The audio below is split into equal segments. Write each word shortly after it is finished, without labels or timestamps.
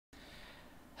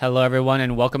Hello everyone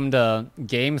and welcome to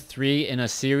Game 3 in a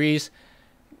series.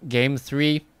 Game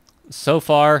 3, so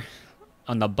far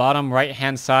on the bottom right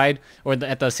hand side, or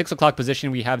at the 6 o'clock position,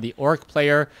 we have the Orc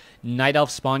player, Night Elf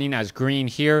spawning as green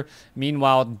here.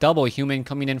 Meanwhile, double human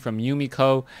coming in from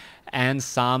Yumiko and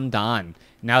Samdan.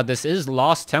 Now this is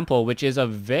Lost Temple, which is a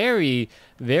very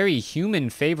human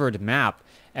favored map.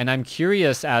 And I'm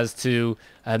curious as to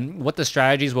what the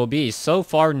strategies will be. So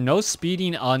far, no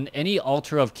speeding on any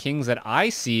Altar of Kings that I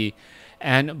see.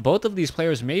 And both of these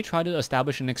players may try to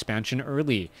establish an expansion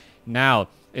early. Now,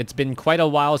 it's been quite a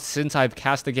while since I've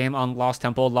cast the game on Lost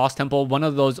Temple. Lost Temple, one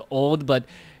of those old but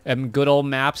good old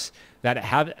maps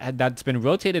that's been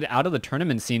rotated out of the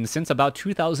tournament scene since about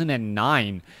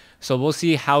 2009. So we'll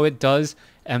see how it does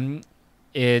in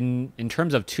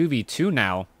terms of 2v2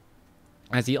 now.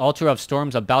 As the Altar of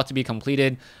Storms about to be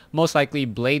completed, most likely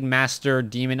Blade Master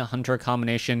Demon Hunter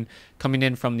combination coming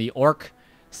in from the Orc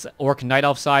Night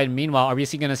Elf side. Meanwhile, are we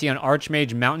going to see an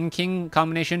Archmage Mountain King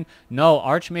combination? No,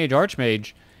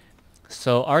 Archmage.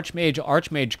 So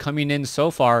Archmage coming in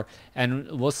so far, and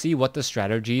we'll see what the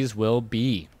strategies will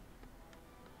be.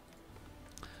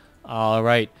 All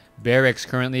right. Barracks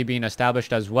currently being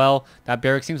established as well. That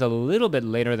barracks seems a little bit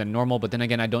later than normal, but then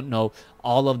again, I don't know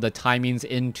all of the timings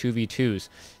in 2v2s.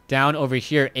 Down over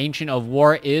here, Ancient of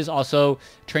War is also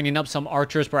training up some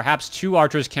archers. Perhaps 2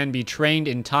 archers can be trained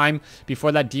in time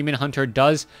before that Demon Hunter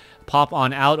does pop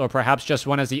on out, or perhaps just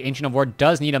one, as the Ancient of War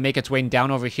does need to make its way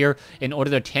down over here in order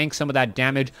to tank some of that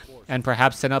damage and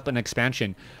perhaps set up an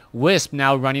expansion. Wisp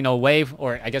now running away,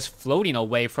 or I guess floating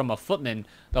away from a footman.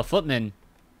 The footman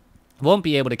won't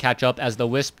be able to catch up, as the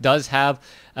Wisp does have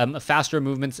faster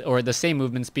movements, or the same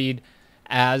movement speed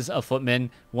as a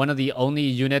footman. One of the only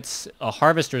units,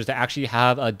 harvesters, that actually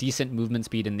have a decent movement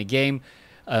speed in the game,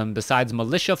 besides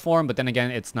militia form, but then again,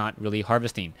 it's not really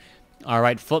harvesting. All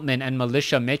right, footman and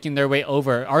militia making their way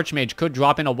over. Archmage could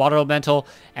drop in a water elemental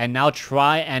and now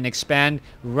try and expand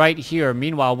right here.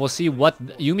 Meanwhile, we'll see what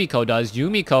Yumiko does.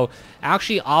 Yumiko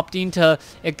actually opting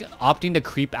to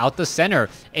creep out the center.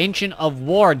 Ancient of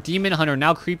War, Demon Hunter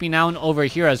now creeping down over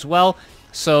here as well.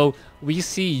 So we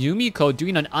see Yumiko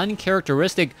doing an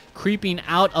uncharacteristic creeping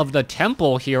out of the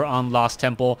temple here on Lost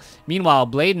Temple. Meanwhile,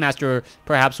 Blade Master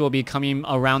perhaps will be coming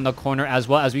around the corner as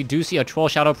well, as we do see a Troll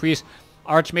Shadow Priest.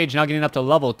 Archmage now getting up to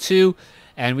level 2,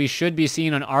 and we should be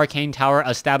seeing an Arcane Tower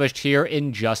established here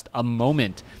in just a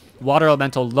moment. Water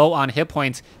Elemental low on hit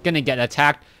points, gonna get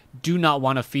attacked. Do not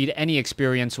want to feed any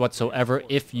experience whatsoever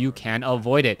if you can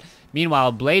avoid it.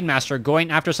 Meanwhile, Blade Master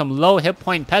going after some low hit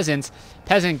point peasants.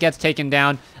 Peasant gets taken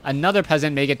down. Another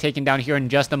peasant may get taken down here in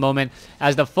just a moment,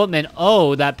 as the footman,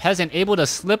 oh, that peasant able to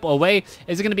slip away.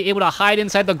 Is it going to be able to hide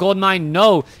inside the gold mine?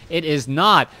 No, it is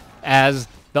not, as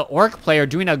the Orc player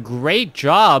doing a great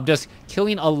job just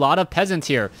killing a lot of peasants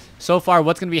here. So far,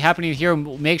 what's going to be happening here?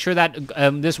 Make sure that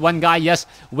this one guy, yes,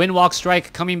 Windwalk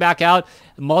Strike coming back out.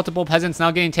 Multiple peasants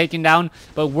now getting taken down,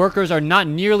 but workers are not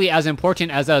nearly as important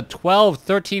as a 12,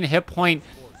 13 hit point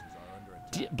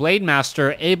Blade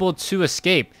Master able to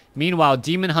escape. Meanwhile,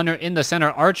 Demon Hunter in the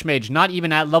center, Archmage not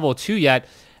even at level 2 yet,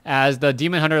 as the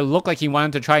Demon Hunter looked like he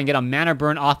wanted to try and get a mana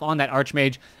burn off on that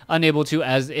Archmage, unable to,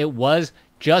 as it was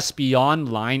just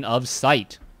beyond line of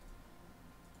sight.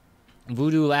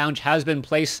 Voodoo Lounge has been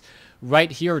placed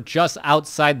right here just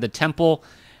outside the temple.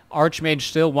 Archmage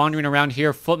still wandering around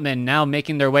here. Footmen now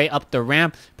making their way up the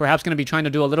ramp. Perhaps going to be trying to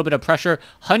do a little bit of pressure.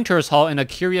 Hunter's Hall in a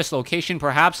curious location,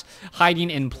 perhaps hiding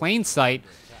in plain sight,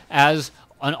 as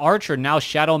an archer now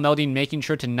shadow melding, making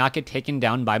sure to not get taken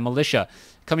down by militia.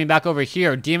 Coming back over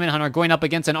here, Demon Hunter going up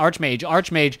against an Archmage.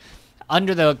 Archmage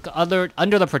under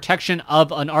the protection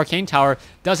of an Arcane Tower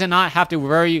does not have to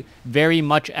worry very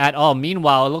much at all.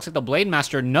 Meanwhile, it looks like the Blade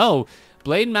Master, no,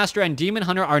 Blade Master and Demon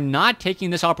Hunter are not taking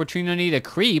this opportunity to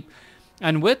creep,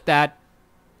 and with that,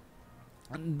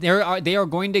 they are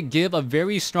going to give a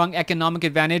very strong economic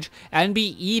advantage and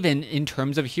be even in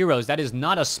terms of heroes. That is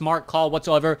not a smart call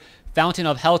whatsoever. Fountain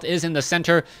of Health is in the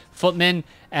center. Footman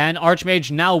and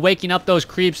Archmage now waking up those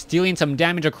creeps, dealing some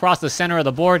damage across the center of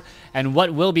the board. And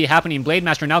what will be happening? Blade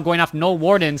Master now going off Null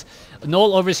Wardens.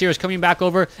 Null Overseers coming back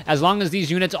over. As long as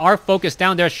these units are focused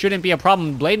down, there shouldn't be a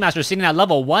problem. Blade Master sitting at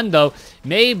level 1, though,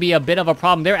 may be a bit of a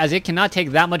problem there, as it cannot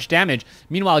take that much damage.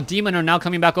 Meanwhile, Demon are now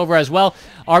coming back over as well.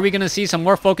 Are we going to see some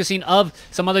more focusing of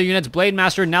some other units? Blade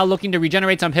Master now looking to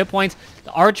regenerate some hit points.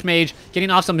 The Archmage getting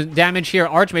off some damage here.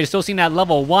 Archmage still sitting at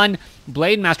level 1.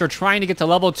 Blade Master trying to get to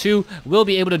level 2, will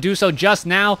be able to do so just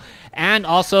now, and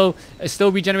also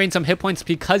still regenerating some hit points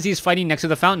because he's fighting next to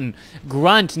the fountain.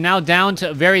 Grunt now down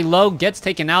to very low, gets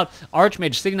taken out.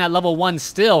 Archmage sitting at level 1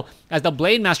 still, as the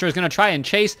Blade Master is going to try and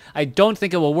chase. I don't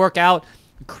think it will work out.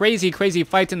 crazy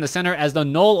fights in the center as the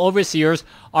Null Overseers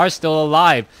are still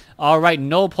alive. All right,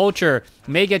 Null Poacher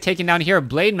may get taken down here.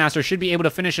 Blade Master should be able to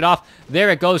finish it off. There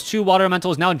it goes. 2 Water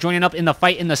Elementals now joining up in the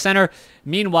fight in the center.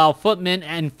 Meanwhile,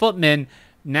 Footman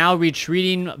now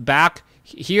retreating back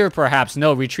here, perhaps.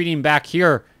 No, retreating back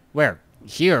here. Where?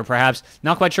 Here, perhaps.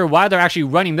 Not quite sure why they're actually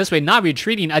running this way. Not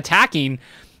retreating, attacking,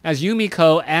 as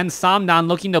Yumiko and Samdan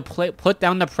looking to put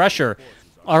down the pressure.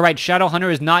 Alright, Shadow Hunter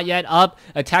is not yet up,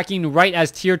 attacking right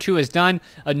as Tier 2 is done.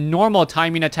 A normal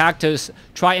timing attack to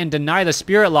try and deny the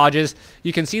Spirit Lodges.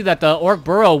 You can see that the Orc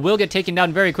Burrow will get taken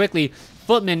down very quickly.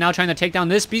 Footman now trying to take down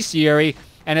this Bestiary,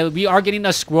 and we are getting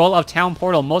a Scroll of Town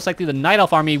Portal. Most likely the Night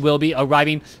Elf army will be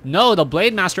arriving. No, the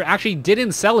Blade Master actually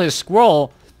didn't sell his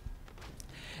scroll.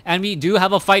 And we do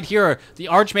have a fight here. The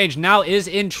Archmage now is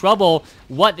in trouble.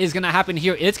 What is going to happen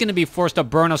here? It's going to be forced to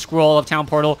burn a Scroll of Town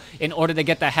Portal in order to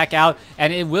get the heck out.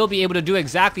 And it will be able to do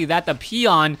exactly that. The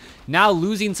Peon, now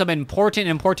losing some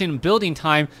important building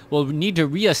time, will need to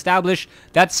reestablish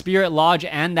that Spirit Lodge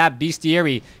and that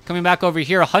Bestiary. Coming back over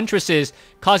here, Huntresses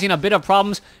causing a bit of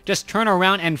problems. Just turn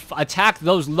around and attack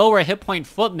those lower hit point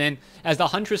footmen, as the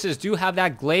Huntresses do have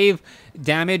that glaive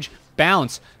damage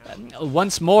bounce.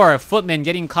 Once more, Footman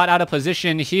getting caught out of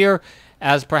position here,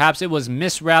 as perhaps it was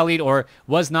misrallied or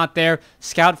was not there.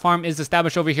 Scout farm is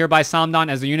established over here by Samdan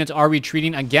as the units are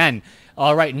retreating again.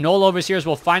 All right, Null Overseers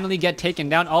will finally get taken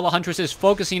down. All the Huntresses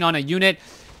focusing on a unit.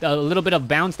 A little bit of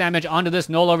bounce damage onto this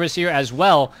Null Overseer as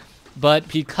well. But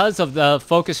because of the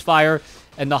focus fire,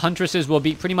 and the Huntresses will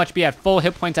pretty much be at full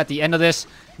hit points at the end of this.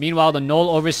 Meanwhile, the Null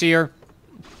Overseer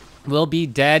will be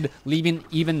dead, leaving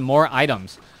even more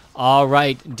items. All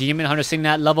right, Demon Hunter sitting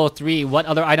at level 3. What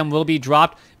other item will be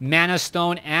dropped? Mana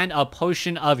Stone and a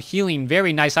Potion of Healing.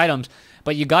 Very nice items.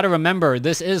 But you got to remember,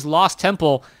 this is Lost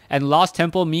Temple, and Lost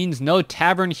Temple means no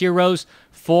Tavern Heroes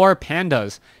for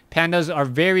Pandas. Pandas are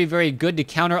very good to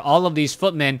counter all of these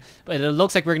footmen, but it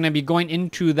looks like we're going to be going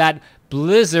into that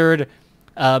Blizzard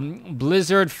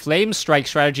Flame Strike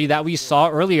strategy that we saw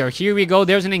earlier. Here we go.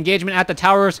 There's an engagement at the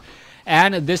towers,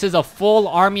 and this is a full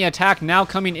army attack now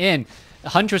coming in.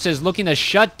 Huntress is looking to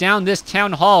shut down this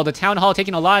Town Hall. The Town Hall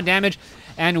taking a lot of damage.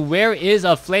 And where is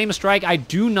a Flame Strike? I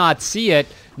do not see it.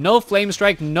 No Flame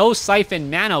Strike, no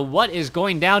Siphon Mana. What is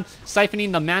going down?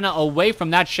 Siphoning the mana away from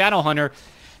that Shadow Hunter.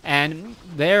 And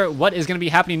there, what is going to be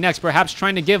happening next? Perhaps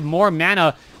trying to give more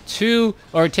mana to,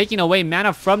 or taking away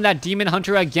mana from that Demon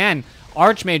Hunter again.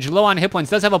 Archmage, low on hit points,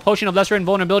 does have a Potion of Lesser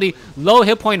Invulnerability. Low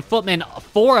hit point footmen,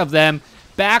 4 of them.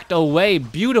 Backed away,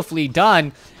 beautifully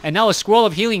done. And now a Scroll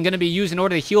of Healing going to be used in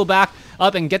order to heal back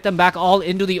up and get them back all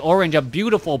into the orange. A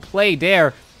beautiful play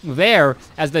there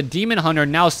as the Demon Hunter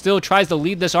now still tries to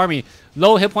lead this army.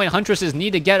 Low hit point Huntresses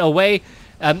need to get away.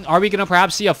 Are we going to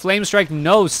perhaps see a Flame Strike?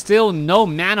 No, still no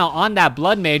mana on that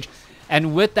Blood Mage.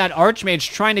 And with that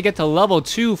Archmage trying to get to level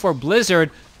 2 for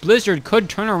Blizzard, Blizzard could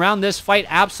turn around this fight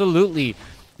absolutely.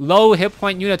 Low hit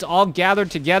point units all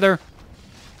gathered together.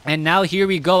 And now here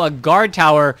we go, a guard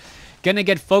tower gonna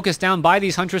get focused down by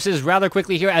these Huntresses rather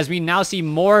quickly here, as we now see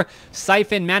more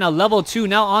Siphon Mana. Level 2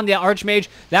 now on the Archmage.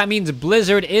 That means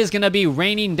Blizzard is gonna be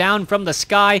raining down from the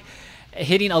sky,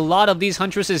 hitting a lot of these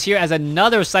Huntresses here as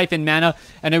another Siphon Mana.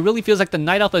 And it really feels like the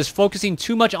Night Elf is focusing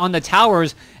too much on the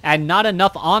towers and not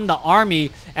enough on the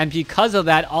army. And because of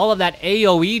that, all of that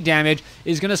AoE damage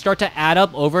is gonna start to add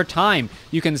up over time.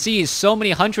 You can see so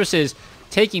many Huntresses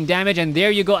taking damage, and there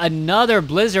you go, another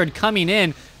Blizzard coming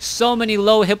in. So many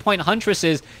low hit point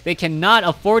Huntresses, they cannot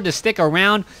afford to stick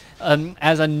around,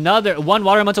 as another one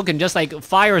Water Elemental can just like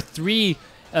fire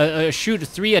shoot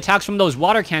 3 attacks from those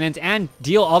water cannons and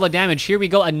deal all the damage. Here we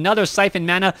go, another Siphon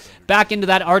Mana back into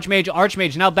that Archmage.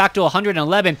 Archmage now back to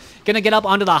 111, gonna get up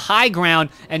onto the high ground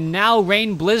and now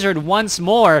rain Blizzard once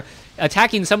more,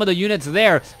 attacking some of the units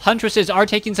there. Huntresses are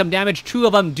taking some damage, 2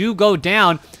 of them do go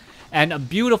down. And a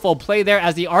beautiful play there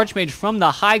as the Archmage from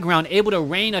the high ground, able to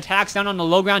rain attacks down on the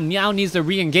low ground, now needs to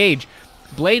re-engage.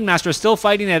 Blade Master still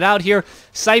fighting it out here.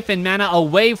 Siphon Mana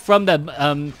away from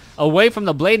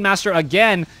the Blade Master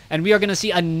again, and we are going to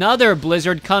see another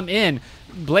Blizzard come in.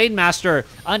 Blade Master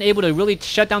unable to really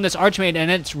shut down this Archmage,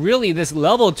 and it's really this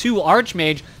level 2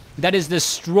 Archmage that is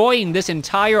destroying this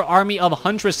entire army of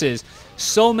Huntresses.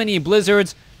 So many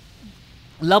Blizzards.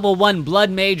 Level 1 Blood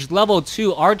Mage, level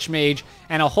 2 Archmage,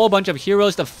 and a whole bunch of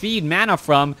heroes to feed mana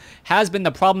from has been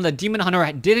the problem. The Demon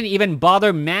Hunter didn't even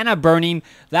bother mana burning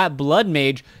that Blood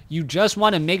Mage. You just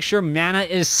want to make sure mana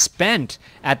is spent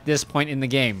at this point in the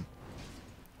game.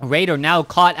 Raider now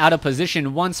caught out of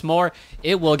position once more.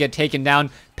 It will get taken down.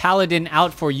 Paladin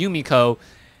out for Yumiko.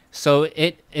 So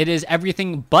it is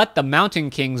everything but the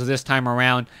Mountain Kings this time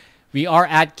around. We are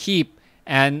at Keep.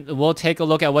 And we'll take a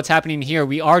look at what's happening here.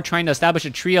 We are trying to establish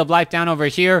a tree of life down over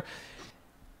here.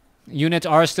 Units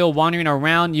are still wandering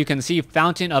around. You can see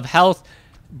Fountain of Health.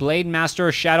 Blade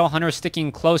Master, Shadow Hunter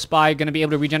sticking close by. Going to be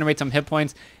able to regenerate some hit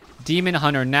points. Demon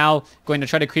Hunter now going to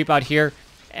try to creep out here.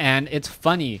 And it's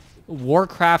funny.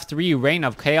 WarCraft 3 Reign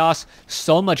of Chaos.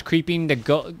 So much creeping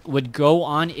that would go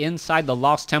on inside the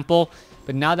Lost Temple.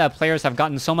 But now that players have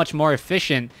gotten so much more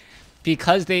efficient,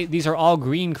 because these are all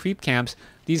green creep camps,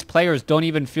 these players don't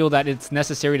even feel that it's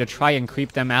necessary to try and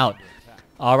creep them out.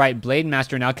 All right, Blade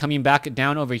Master now coming back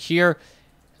down over here.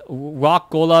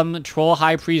 Rock Golem, Troll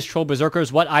High Priest, Troll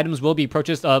Berserkers. What items will be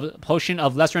purchased? A Potion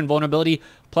of Lesser Invulnerability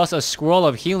plus a Scroll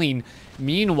of Healing.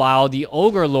 Meanwhile, the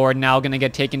Ogre Lord now going to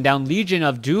get taken down. Legion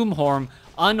of Doomhorn,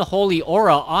 Unholy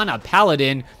Aura on a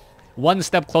Paladin. One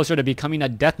step closer to becoming a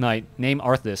Death Knight named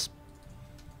Arthas.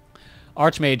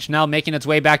 Archmage now making its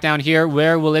way back down here.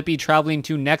 Where will it be traveling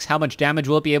to next? How much damage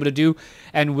will it be able to do?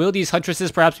 And will these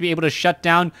Huntresses perhaps be able to shut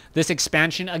down this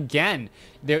expansion again?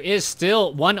 There is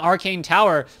still one Arcane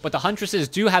Tower, but the Huntresses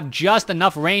do have just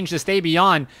enough range to stay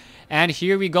beyond. And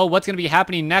here we go. What's going to be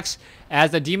happening next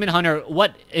as the Demon Hunter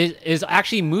is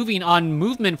actually moving on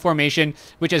movement formation,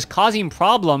 which is causing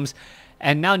problems,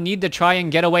 and now need to try and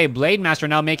get away. Blade Master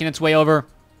now making its way over.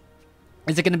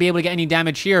 Is it going to be able to get any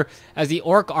damage here as the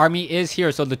Orc army is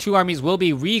here? So the two armies will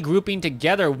be regrouping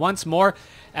together once more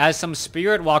as some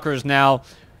Spirit Walkers now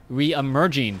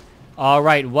re-emerging. All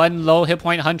right, one low hit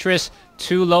point Huntress,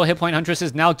 two low hit point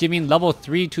Huntresses now giving level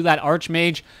 3 to that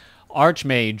Archmage.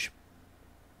 Archmage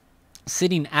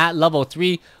sitting at level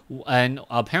 3 and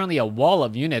apparently a wall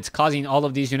of units causing all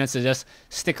of these units to just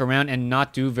stick around and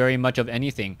not do very much of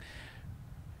anything.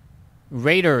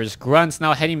 Raiders, Grunts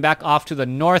now heading back off to the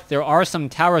north. There are some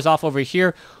towers off over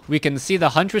here. We can see the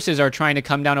Huntresses are trying to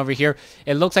come down over here.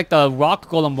 It looks like the Rock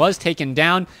Golem was taken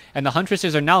down, and the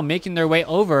Huntresses are now making their way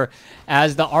over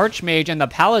as the Archmage and the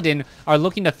Paladin are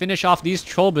looking to finish off these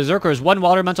Troll Berserkers. One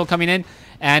Water Elemental coming in,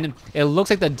 and it looks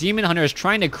like the Demon Hunter is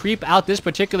trying to creep out this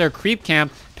particular creep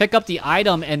camp, pick up the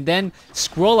item, and then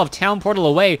Scroll of Town Portal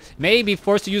away. May be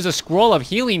forced to use a Scroll of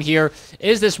Healing here.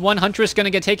 Is this one Huntress going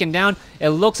to get taken down? It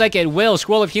looks like it will.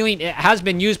 Scroll of Healing, it has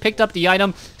been used, picked up the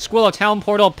item. Scroll of Town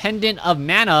Portal, Pendant of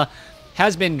Mana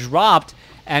has been dropped,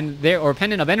 and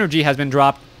Pendant of Energy has been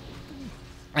dropped.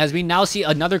 As we now see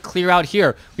another clear out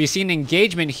here. We see an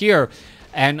engagement here.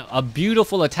 And a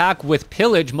beautiful attack with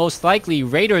Pillage, most likely.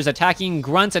 Raiders attacking,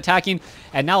 Grunts attacking,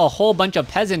 and now a whole bunch of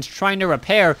Peasants trying to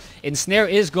repair. Ensnare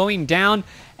is going down,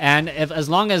 and as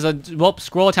long as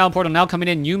Scroll of Town Portal now coming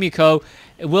in, Yumiko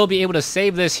will be able to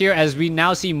save this here as we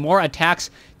now see more attacks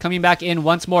coming back in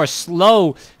once more.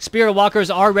 Slow Spirit Walkers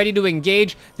are ready to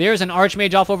engage. There's an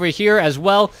Archmage off over here as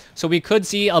well, so we could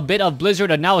see a bit of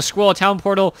Blizzard, and now a Scroll of Town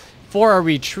Portal for a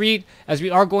retreat as we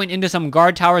are going into some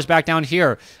guard towers back down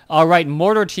here. All right,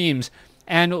 mortar teams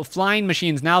and flying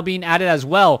machines now being added as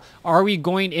well. Are we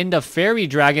going into fairy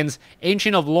dragons?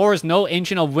 Ancient of Lores, no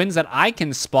Ancient of Winds that I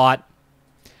can spot.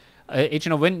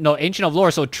 Ancient of Wind, no Ancient of Lore.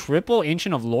 So triple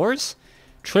Ancient of Lores?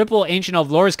 Triple Ancient of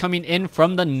Lores coming in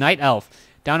from the Night Elf.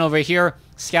 Down over here,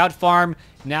 Scout Farm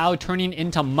now turning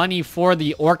into money for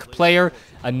the Orc player.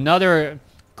 Another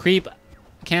creep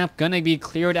camp gonna be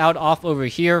cleared out off over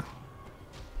here.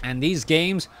 And these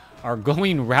games are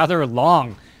going rather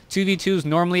long. 2v2s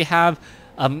normally have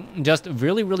just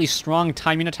really, really strong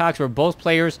timing attacks where both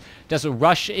players just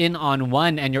rush in on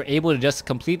one and you're able to just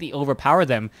completely overpower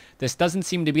them. This doesn't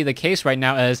seem to be the case right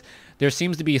now, as there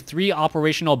seems to be 3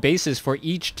 operational bases for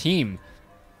each team.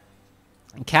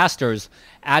 Casters,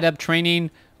 adept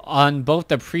training on both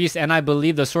the priest and I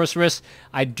believe the sorceress.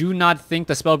 I do not think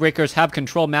the spellbreakers have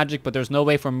control magic, but there's no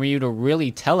way for me to really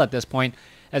tell at this point,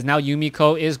 as now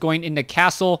Yumiko is going into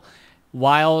castle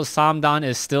while Samdan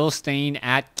is still staying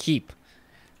at keep.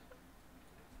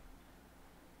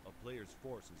 A player's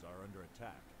forces are under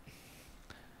attack.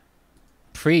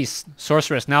 Priest,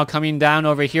 sorceress now coming down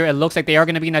over here. It looks like they are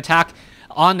going to be an attack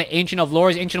on the Ancient of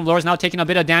Lores. Ancient of Lores now taking a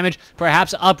bit of damage.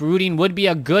 Perhaps uprooting would be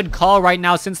a good call right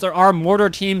now since there are mortar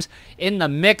teams in the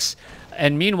mix.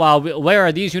 And meanwhile, where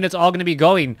are these units all going to be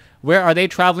going? Where are they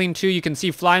traveling to? You can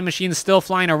see flying machines still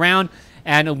flying around.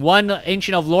 And one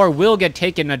Ancient of Lore will get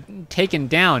taken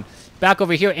down. Back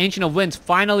over here, Ancient of Winds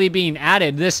finally being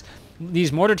added.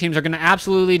 These mortar teams are going to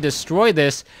absolutely destroy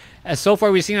this. As so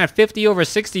far we've seen at 50 over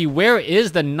 60. Where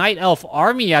is the Night Elf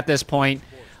army at this point?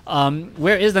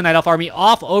 Where is the Night Elf army?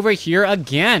 Off over here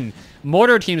again.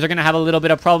 Mortar teams are going to have a little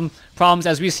bit of problems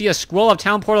as we see a Scroll of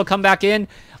Town Portal come back in.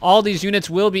 All these units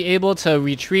will be able to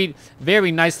retreat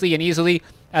very nicely and easily,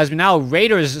 as now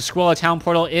Raiders Scroll of Town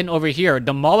Portal in over here.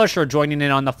 Demolisher joining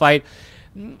in on the fight.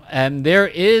 And there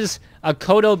is a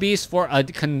Kodo Beast for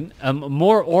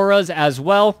more auras as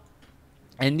well.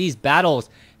 And these battles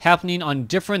happening on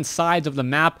different sides of the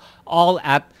map all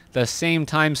at the same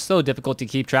time. So difficult to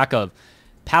keep track of.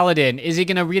 Paladin, is he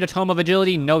going to read a Tome of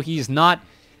Agility? No, he's not.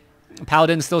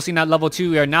 Paladin still seeing that level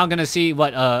 2. We are now going to see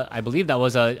what, I believe that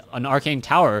was an Arcane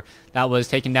Tower that was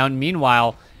taken down.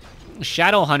 Meanwhile,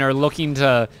 Shadow Hunter looking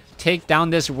to take down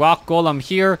this Rock Golem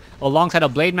here alongside a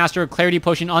Blade Master. Clarity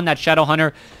Potion on that Shadow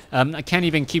Hunter. I can't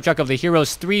even keep track of the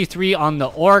heroes. 3-3 on the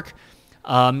Orc.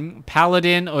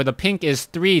 Paladin, or the pink, is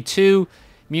 3-2.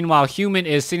 Meanwhile, Human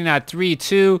is sitting at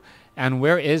 3-2. And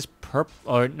where is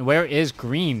where is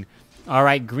Green? All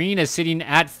right, Green is sitting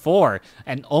at 4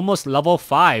 and almost level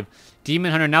 5.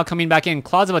 Demon Hunter now coming back in.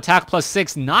 Claws of Attack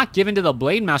 +6, not given to the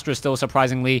Blade Master still,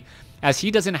 surprisingly, as he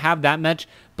doesn't have that much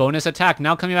bonus attack.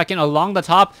 Now coming back in along the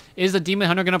top. Is the Demon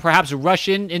Hunter going to perhaps rush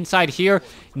inside here?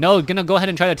 No, going to go ahead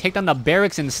and try to take down the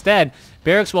Barracks instead.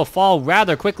 Barracks will fall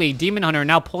rather quickly. Demon Hunter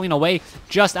now pulling away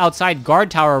just outside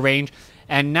guard tower range.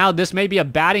 And now this may be a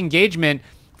bad engagement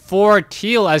for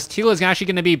Teal, as Teal is actually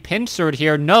going to be pincered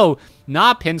here. No,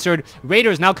 not pincered.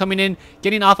 Raiders now coming in,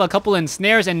 getting off a couple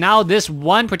ensnares, and now this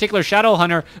one particular Shadow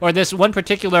Hunter, or this one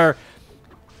particular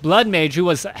Blood Mage who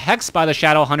was hexed by the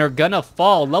Shadow Hunter, gonna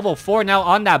fall. Level 4 now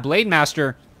on that Blade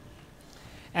Master.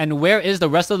 And where is the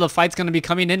rest of the fights going to be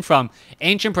coming in from?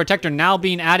 Ancient Protector now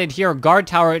being added here. Guard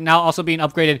Tower now also being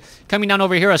upgraded. Coming down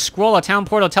over here, a Scroll, a Town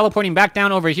Portal, teleporting back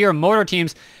down over here. Mortar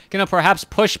teams going to perhaps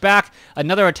push back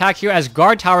another attack here, as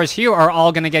Guard Towers here are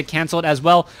all going to get canceled as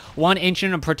well. One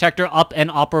Ancient Protector up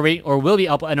and operate, or will be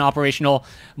up and operational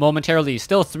momentarily.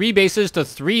 Still 3 bases to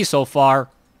 3 so far,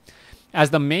 as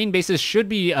the main bases should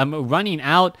be running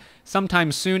out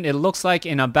sometime soon. It looks like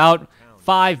in about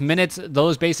 5 minutes,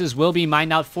 those bases will be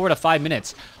mined out. 4 to 5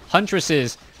 minutes.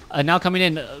 Huntresses now coming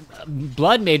in.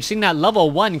 Blood Mage seeing that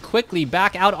level 1 quickly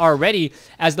back out already,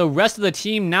 as the rest of the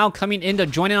team now coming in to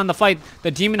join in on the fight. The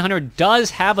Demon Hunter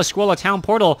does have a Scroll of Town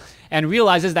Portal and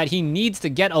realizes that he needs to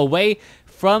get away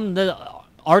from the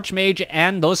Archmage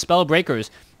and those Spellbreakers.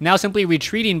 Now simply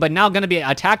retreating, but now going to be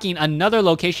attacking another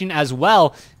location as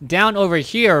well. Down over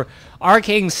here,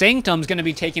 Arcane Sanctum's going to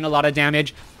be taking a lot of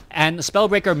damage. And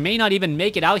Spellbreaker may not even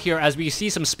make it out here, as we see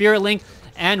some Spirit Link.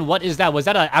 And what is that? Was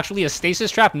that actually a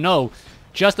Stasis Trap? No,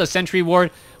 just a Sentry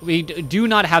Ward. We do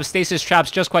not have Stasis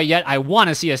Traps just quite yet. I want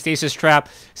to see a Stasis Trap.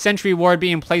 Sentry Ward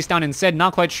being placed down instead.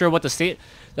 Not quite sure what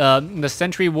the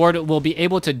Sentry Ward will be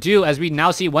able to do, as we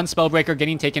now see one Spellbreaker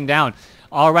getting taken down.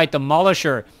 All right,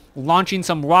 Demolisher launching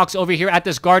some rocks over here at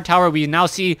this guard tower. We now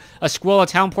see a Scroll of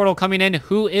Town Portal coming in.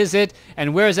 Who is it?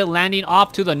 And where is it landing?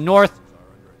 Off to the north.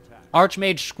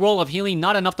 Archmage, Scroll of Healing,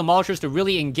 not enough Demolishers to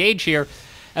really engage here,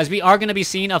 as we are going to be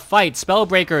seeing a fight.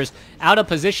 Spellbreakers out of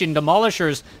position.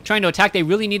 Demolishers trying to attack. They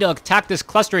really need to attack this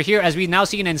cluster here, as we now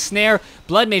see an ensnare.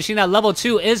 Blood Mage seeing that level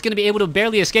 2 is going to be able to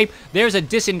barely escape. There's a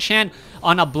disenchant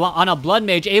on a Blood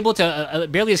Mage, able to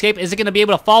barely escape. Is it going to be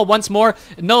able to fall once more?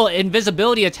 No,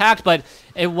 invisibility attacked, but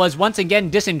it was once again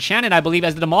disenchanted, I believe,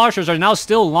 as the Demolishers are now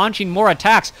still launching more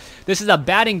attacks. This is a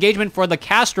bad engagement for the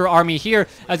caster army here,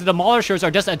 as the Demolishers are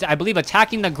just, I believe,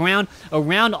 attacking the ground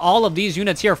around all of these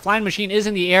units here. Flying Machine is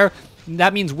in the air.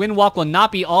 That means Windwalk will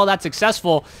not be all that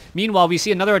successful. Meanwhile, we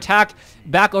see another attack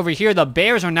back over here. The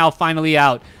Bears are now finally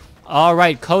out. All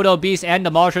right, Kodo Beast and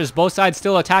Demolishers, both sides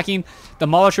still attacking.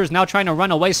 Demolishers now trying to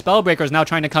run away. Spellbreakers now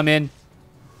trying to come in.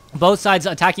 Both sides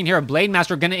attacking here. Blade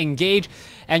Master going to engage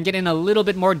and get in a little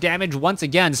bit more damage once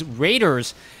again.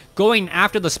 Raiders going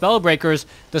after the Spellbreakers.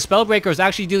 The Spellbreakers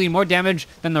actually dealing more damage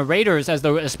than the Raiders, as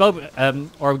the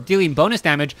or dealing bonus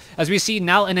damage, as we see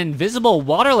now an invisible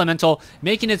water elemental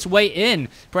making its way in.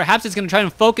 Perhaps it's going to try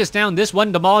and focus down this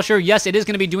one Demolisher. Yes, it is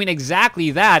going to be doing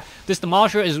exactly that. This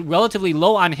Demolisher is relatively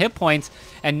low on hit points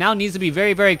and now needs to be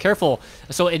very, very careful.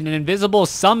 So an invisible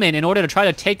summon in order to try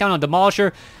to take down a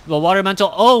Demolisher. The water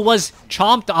elemental, was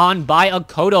chomped on by a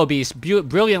Kodo Beast.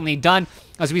 Brilliantly done,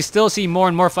 as we still see more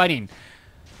and more fighting.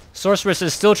 Sorceress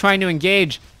is still trying to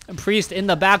engage. Priest in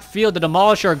the backfield. The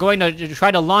Demolisher going to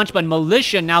try to launch, but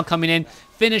Militia now coming in,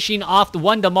 finishing off the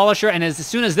one Demolisher. And as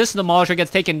soon as this Demolisher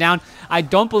gets taken down, I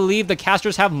don't believe the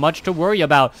casters have much to worry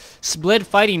about. Split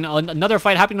fighting. Another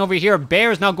fight happening over here.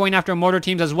 Bears now going after Mortar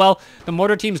teams as well. The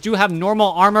Mortar teams do have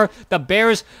normal armor. The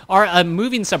Bears are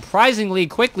moving surprisingly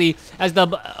quickly, as the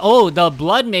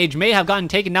Blood Mage may have gotten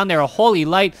taken down there. A Holy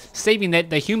Light saving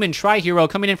the human Tri-Hero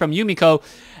coming in from Yumiko,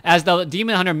 as the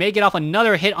Demon Hunter may get off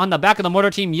another hit on the back of the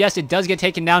Mortar team. Yes, it does get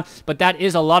taken down, but that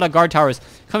is a lot of guard towers.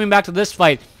 Coming back to this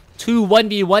fight, 2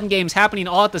 1v1 games happening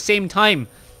all at the same time.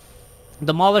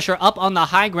 Demolisher up on the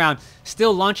high ground,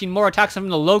 still launching more attacks from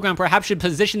the low ground. Perhaps should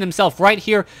position himself right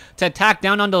here to attack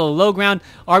down onto the low ground.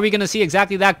 Are we going to see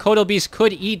exactly that? Kodo Beast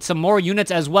could eat some more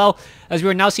units as well, as we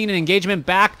are now seeing an engagement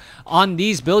back on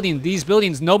these buildings. These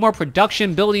buildings, no more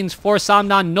production buildings for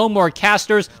Samdan, no more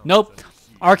casters. Nope.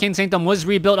 Arcane Sanctum was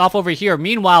rebuilt off over here.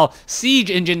 Meanwhile, siege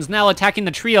engines now attacking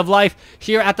the Tree of Life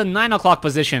here at the 9 o'clock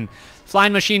position.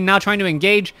 Flying Machine now trying to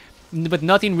engage, with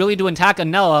nothing really to attack.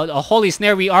 And now a holy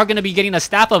snare. We are going to be getting a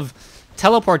staff of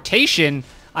teleportation,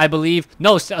 I believe.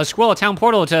 No, a scroll of town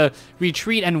portal to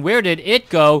retreat. And where did it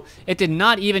go? It did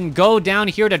not even go down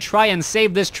here to try and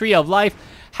save this Tree of Life.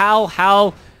 How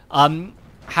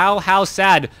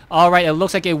sad. All right, it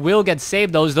looks like it will get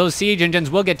saved. Those siege engines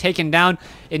will get taken down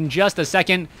in just a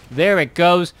second. There it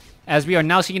goes. As we are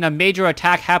now seeing a major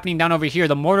attack happening down over here.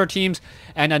 The mortar teams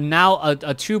and now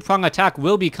a two-prong attack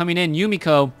will be coming in.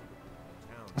 Yumiko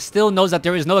still knows that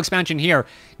there is no expansion here.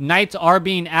 Knights are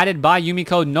being added by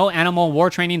Yumiko. No animal war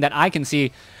training that I can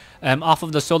see off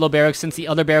of the solo barracks since the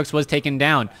other barracks was taken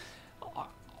down.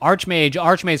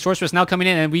 Archmage, Sorceress now coming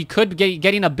in, and we could be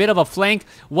getting a bit of a flank.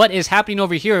 What is happening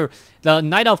over here? The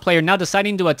Night Elf player now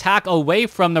deciding to attack away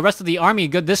from the rest of the army.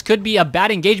 This could be a bad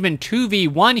engagement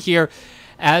 2v1 here,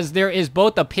 as there is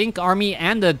both the pink army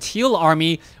and the teal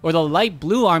army, or the light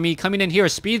blue army, coming in here.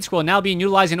 Speed scroll now being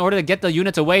utilized in order to get the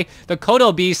units away. The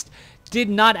Kodo Beast did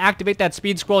not activate that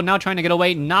speed scroll, now trying to get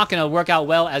away. Not going to work out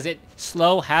well, as it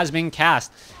slow has been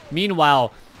cast.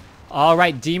 Meanwhile, all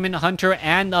right, Demon Hunter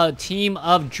and the team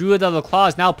of Druid of the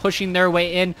Claws now pushing their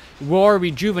way in. Roar,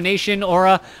 Rejuvenation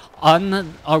Aura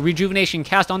on a Rejuvenation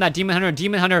cast on that Demon Hunter.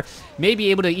 Demon Hunter may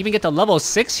be able to even get to level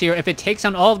 6 here if it takes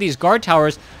down all of these guard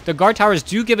towers. The guard towers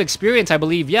do give experience, I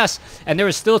believe, yes. And there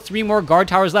is still 3 more guard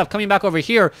towers left. Coming back over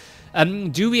here,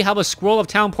 do we have a Scroll of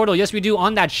Town Portal? Yes, we do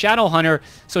on that Shadow Hunter.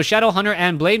 So Shadow Hunter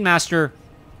and Blade Master.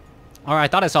 All right, I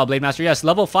thought I saw Blade Master. Yes,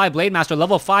 level 5 Blade Master,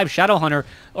 level 5 Shadow Hunter.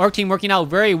 Orc team working out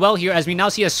very well here, as we now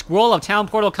see a Scroll of Town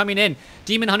Portal coming in.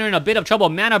 Demon Hunter in a bit of trouble.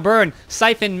 Mana Burn,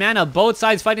 Siphon Mana, both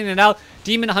sides fighting it out.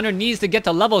 Demon Hunter needs to get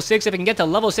to level 6. If it can get to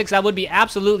level 6, that would be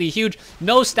absolutely huge.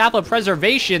 No Staff of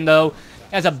Preservation, though,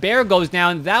 as a bear goes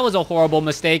down. That was a horrible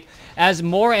mistake, as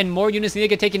more and more units need to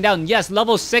get taken down. Yes,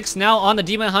 level 6 now on the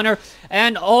Demon Hunter.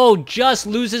 And, oh, just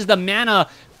loses the mana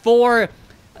for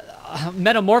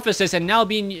Metamorphosis, and now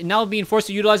being forced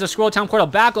to utilize a Scroll Town Portal.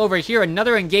 Back over here,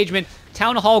 another engagement.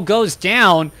 Town Hall goes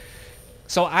down.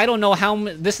 So I don't know how...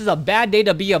 This is a bad day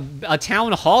to be a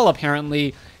Town Hall,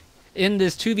 apparently, in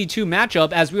this 2v2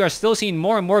 matchup, as we are still seeing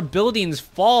more and more buildings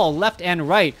fall left and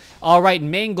right. All right,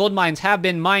 main gold mines have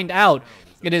been mined out.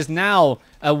 It is now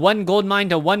a 1 gold mine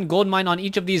to 1 gold mine on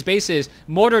each of these bases.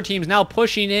 Mortar teams now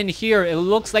pushing in here. It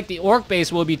looks like the Orc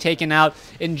base will be taken out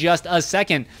in just a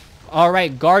second. All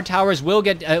right, guard towers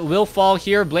will fall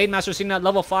here. Blade Master seen at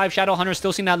level 5. Shadow Hunter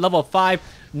still seen at level 5.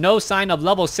 No sign of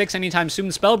level 6 anytime soon.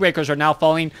 Spellbreakers are now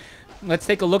falling. Let's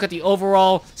take a look at the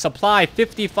overall supply.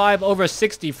 55 over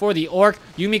 60 for the Orc.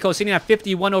 Yumiko sitting at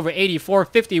 51 over 84.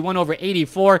 51 over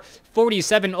 84.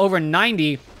 47 over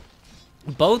 90.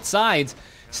 Both sides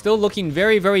still looking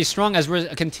very, very strong, as we're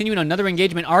continuing another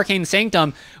engagement. Arcane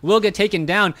Sanctum will get taken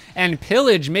down, and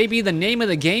Pillage may be the name of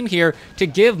the game here, to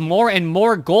give more and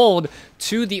more gold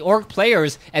to the Orc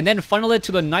players and then funnel it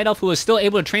to the Night Elf, who is still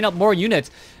able to train up more units.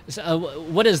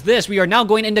 What is this? We are now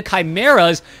going into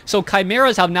Chimeras. So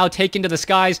Chimeras have now taken to the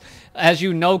skies. As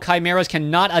you know, Chimeras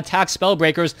cannot attack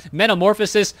Spellbreakers.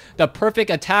 Metamorphosis, the perfect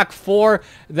attack for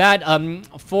that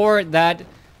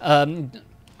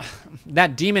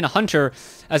that Demon Hunter,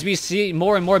 as we see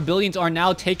more and more buildings are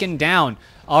now taken down.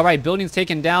 All right, buildings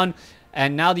taken down,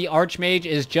 and now the Archmage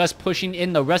is just pushing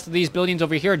in the rest of these buildings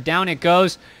over here. Down it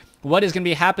goes. What is going to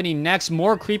be happening next?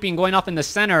 More creeping going off in the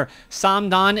center.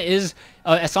 Samdan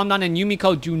and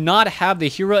Yumiko do not have the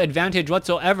hero advantage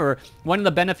whatsoever. One of the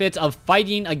benefits of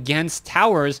fighting against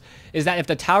towers is that if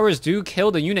the towers do kill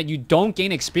the unit, you don't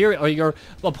gain experience, or your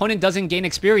opponent doesn't gain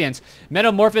experience.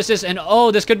 Metamorphosis, and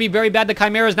oh, this could be very bad. The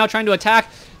Chimera is now trying to attack.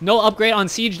 No upgrade on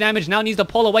siege damage. Now needs to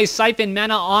pull away. Siphon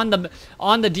Mana on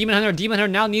the Demon Hunter. Demon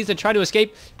Hunter now needs to try to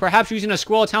escape. Perhaps using a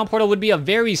Scroll Town Portal would be a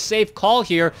very safe call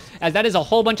here, as that is a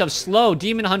whole bunch of slow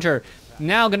Demon Hunter.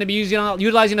 Now going to be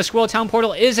utilizing a Scroll Town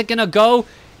Portal. Is it going to go?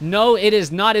 No, it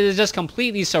is not. It is just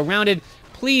completely surrounded.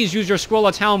 Please use your Scroll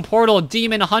of Town Portal,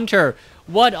 Demon Hunter.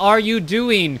 What are you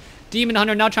doing? Demon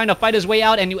Hunter now trying to fight his way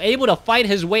out, and you're able to fight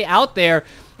his way out there,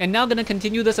 and now going to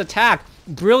continue this attack.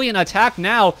 Brilliant attack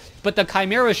now, but the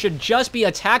Chimera should just be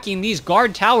attacking these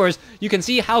guard towers. You can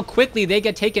see how quickly they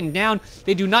get taken down.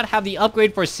 They do not have the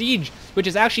upgrade for siege, which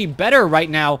is actually better right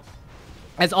now,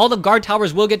 as all the guard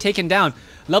towers will get taken down.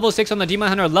 level 6 on the Demon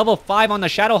Hunter, level 5 on the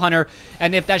Shadow Hunter.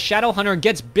 And if that Shadow Hunter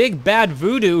gets big bad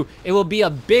voodoo, it will be a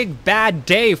big bad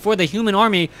day for the human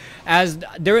army, as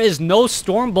there is no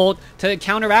Stormbolt to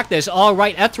counteract this. All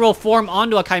right, Ethereal form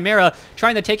onto a Chimera,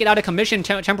 trying to take it out of commission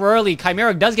temporarily.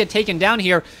 Chimera does get taken down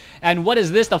here. And what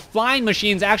is this? The flying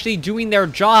machines actually doing their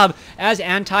job as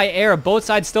anti-air. Both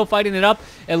sides still fighting it up.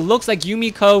 It looks like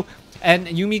Yumiko and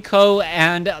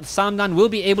Th000 will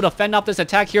be able to fend off this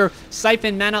attack here.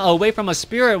 Siphon mana away from a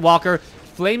Spirit Walker.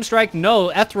 Flame Strike, no.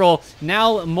 Ethereal,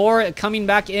 now more coming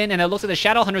back in, and it looks like the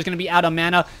Shadow Hunter is going to be out of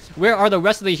mana. Where are the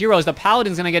rest of the heroes? The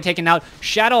Paladin's going to get taken out.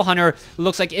 Shadow Hunter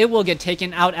looks like it will get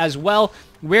taken out as well.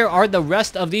 Where are the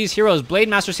rest of these heroes? Blade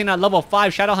Master sitting at level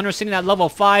 5. Shadow Hunter sitting at level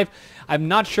 5. I'm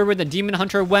not sure where the Demon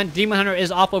Hunter went. Demon Hunter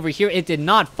is off over here. It did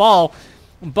not fall,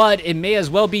 but it may as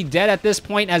well be dead at this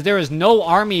point, as there is no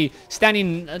army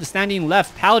standing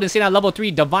left. Paladin sitting at level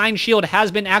 3. Divine Shield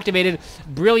has been activated.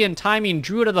 Brilliant timing.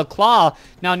 Druid of the Claw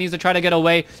now needs to try to get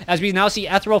away, as we now see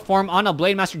Ethereal form on a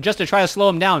Blade Master just to try to slow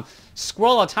him down.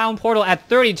 Scroll a Town Portal at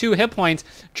 32 hit points.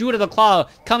 Druid of the Claw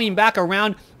coming back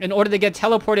around in order to get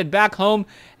teleported back home.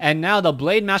 And now the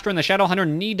Blade Master and the Shadow Hunter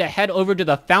need to head over to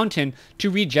the fountain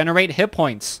to regenerate hit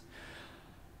points.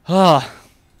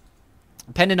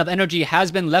 Pendant of Energy has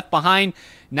been left behind.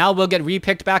 Now we'll get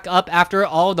repicked back up after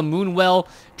all the Moonwell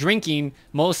drinking.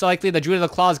 Most likely the Druid of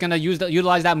the Claw is going to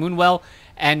utilize that Moonwell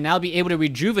and now be able to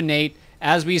rejuvenate,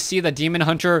 as we see the Demon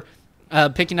Hunter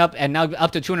picking up and now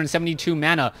up to 272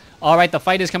 mana. All right, the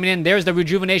fight is coming in. There's the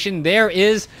rejuvenation. There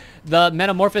is the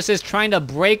Metamorphosis trying to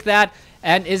break that.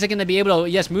 And is it going to be able to,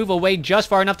 yes, move away just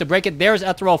far enough to break it? There's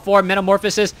Ethereal 4,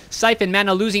 Metamorphosis, Siphon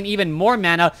mana, losing even more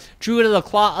mana. Druid of the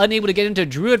Claw unable to get into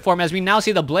Druid form, as we now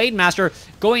see the Blade Master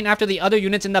going after the other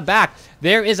units in the back.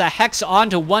 There is a Hex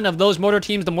onto one of those mortar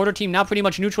teams. The mortar team now pretty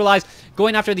much neutralized,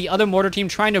 going after the other mortar team,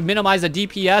 trying to minimize the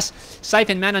DPS.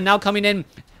 Siphon mana now coming in.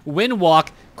 Windwalk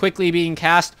quickly being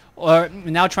cast, or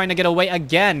now trying to get away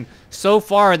again. So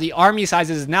far, the army size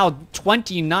is now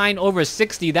 29 over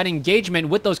 60. That engagement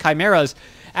with those Chimeras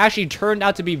actually turned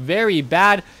out to be very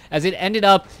bad, as it ended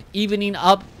up evening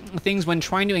up things when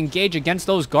trying to engage against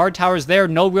those guard towers there.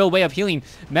 No real way of healing.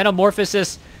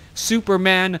 Metamorphosis,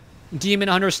 Superman, Demon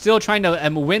Hunter still trying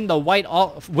to win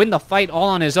the fight all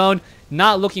on his own.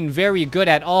 Not looking very good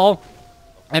at all.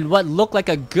 And what looked like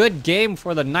a good game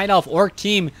for the Night Elf Orc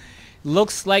team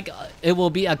looks like it will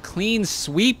be a clean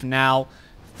sweep now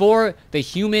for the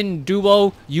human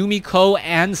duo Yumiko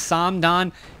and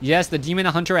Th000. Yes, the Demon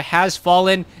Hunter has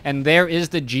fallen, and there is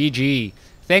the GG.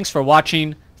 Thanks for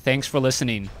watching. Thanks for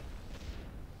listening.